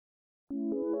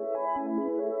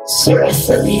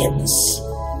Cyrathilians,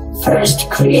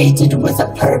 first created with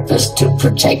a purpose to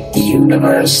protect the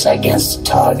universe against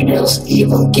Targnil's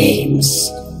evil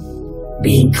games.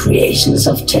 Being creations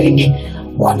of Tig,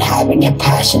 one having a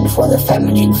passion for the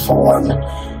feminine form,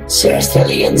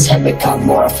 Cyrathilians have become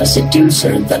more of a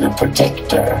seducer than a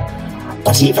protector,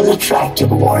 but even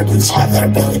attractive wardens have their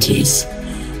abilities.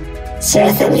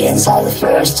 Cyrathilians are the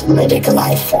first lytic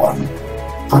life form.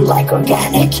 Unlike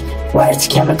organic, where its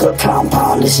chemical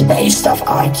compound is based off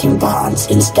arcing bonds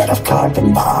instead of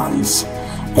carbon bonds.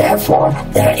 Therefore,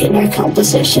 their inner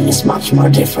composition is much more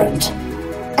different.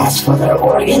 As for their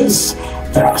organs,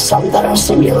 there are some that are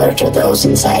similar to those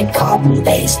inside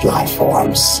carbon-based life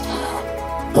forms,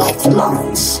 like the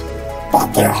lungs,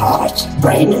 but their heart,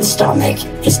 brain and stomach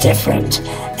is different.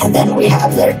 And then we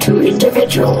have their two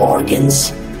individual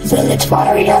organs, the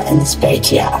Litvaria and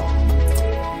Spatia.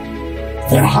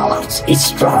 Their heart is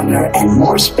stronger and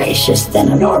more spacious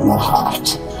than a normal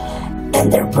heart, and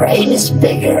their brain is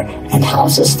bigger and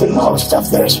houses the most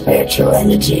of their spiritual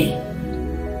energy.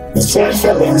 The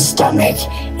Cyrathilian stomach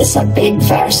is a big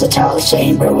versatile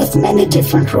chamber with many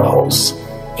different roles.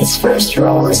 Its first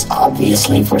role is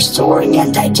obviously for storing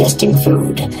and digesting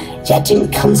food, yet in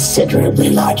considerably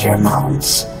larger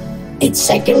amounts. Its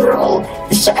second role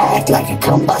is to act like a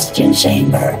combustion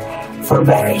chamber for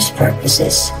various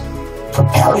purposes,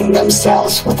 propelling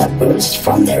themselves with a boost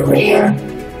from their rear,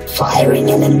 firing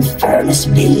an furnace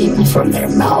beam from their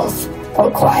mouth,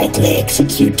 or quietly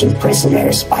executing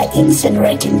prisoners by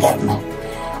incinerating them.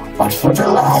 But for the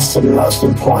last and most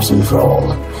important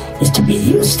role is to be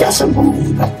used as a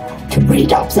womb, to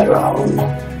breed up their own.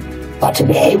 But to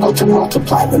be able to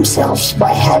multiply themselves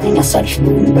by having a such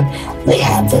womb, they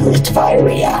have the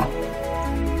Litvaria.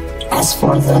 As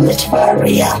for the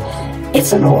Litvaria,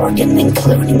 it's an organ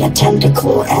including a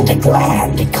tentacle and a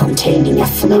gland containing a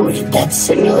fluid that's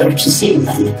similar to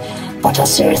semen, but a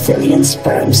Cyrathilian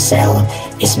sperm cell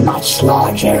is much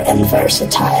larger and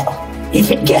versatile. If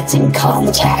it gets in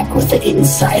contact with the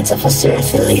insides of a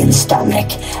Cyrathilian stomach,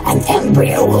 an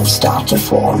embryo will start to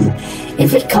form.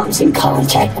 If it comes in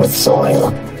contact with soil,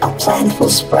 a plant will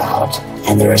sprout,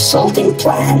 and the resulting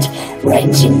plant,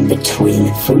 ranging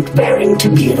between fruit-bearing to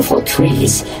beautiful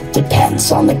trees,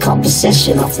 depends on the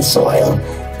composition of the soil.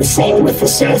 The same with the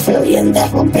Cyrathilian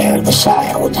that will bear the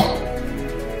child.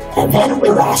 And then we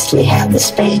lastly have the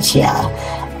Spatia,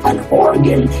 an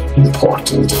organ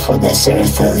important for the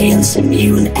Cyrathilians'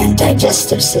 immune and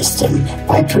digestive system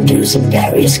by producing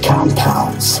various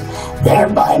compounds,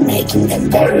 thereby making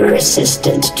them very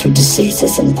resistant to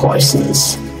diseases and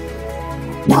poisons.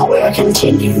 Now we are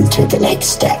continuing to the next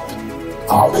step,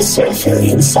 all the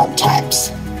Cyrathilian subtypes.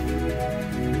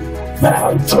 There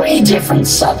are 3 different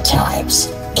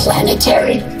subtypes: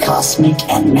 planetary, cosmic,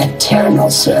 and maternal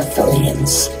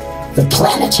Cyrathilians. The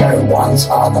planetary ones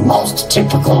are the most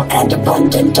typical and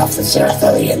abundant of the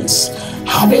Cyrathilians,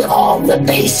 having all the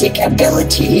basic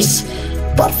abilities,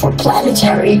 but for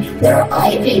planetary, they're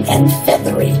ivy and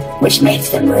feathery, which makes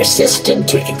them resistant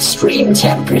to extreme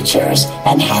temperatures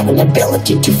and have an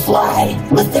ability to fly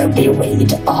with their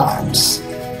bewinged arms.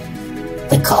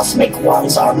 The cosmic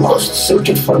ones are most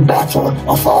suited for battle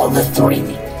of all the 3,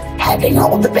 having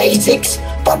all the basics,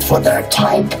 but for their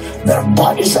type, their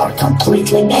bodies are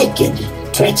completely naked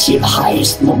to achieve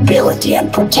highest mobility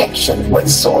and protection when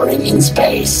soaring in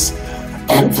space.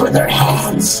 And for their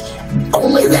hands,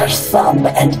 only their thumb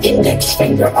and index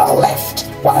finger are left,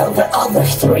 while the other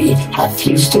 3 have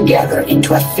fused together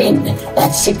into a fin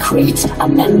that secretes a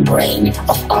membrane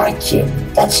of arcum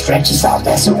that stretches out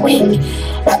as a wing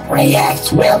that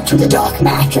reacts well to the dark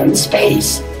matter in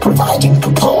space, providing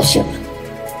propulsion.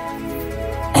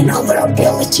 Another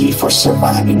ability for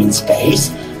surviving in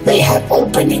space, they have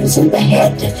openings in the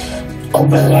head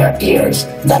over their ears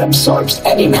that absorbs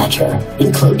any matter,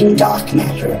 including dark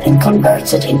matter, and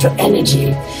converts it into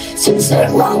energy, since their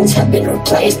lungs have been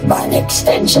replaced by an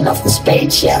extension of the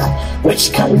spatia,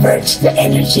 which converts the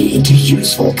energy into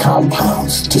useful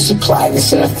compounds to supply the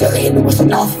Cyrathilian with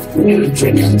enough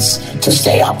nutrients to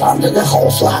stay up under the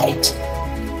whole flight.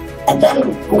 And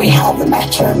then we have the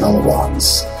maternal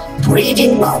ones,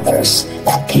 breeding mothers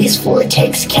that peacefully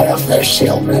takes care of their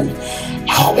children,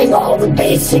 having all the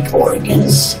basic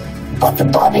organs, but the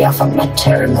body of a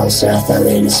maternal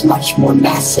Cyrathilian is much more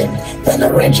massive than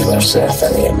a regular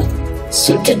Cyrathilian,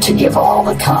 suited to give all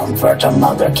the comfort a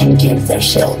mother can give their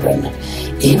children,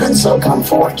 even so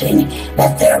comforting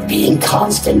that they're being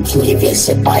constantly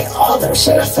visited by other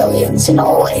Cyrathilians in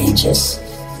all ages.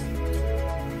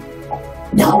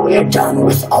 Now we're done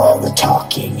with all the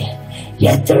talking,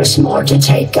 yet there's more to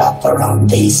take up around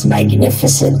these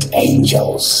magnificent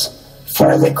angels.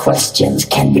 Further questions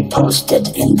can be posted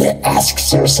in the Ask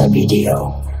SYRSA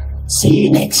video. See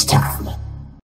you next time.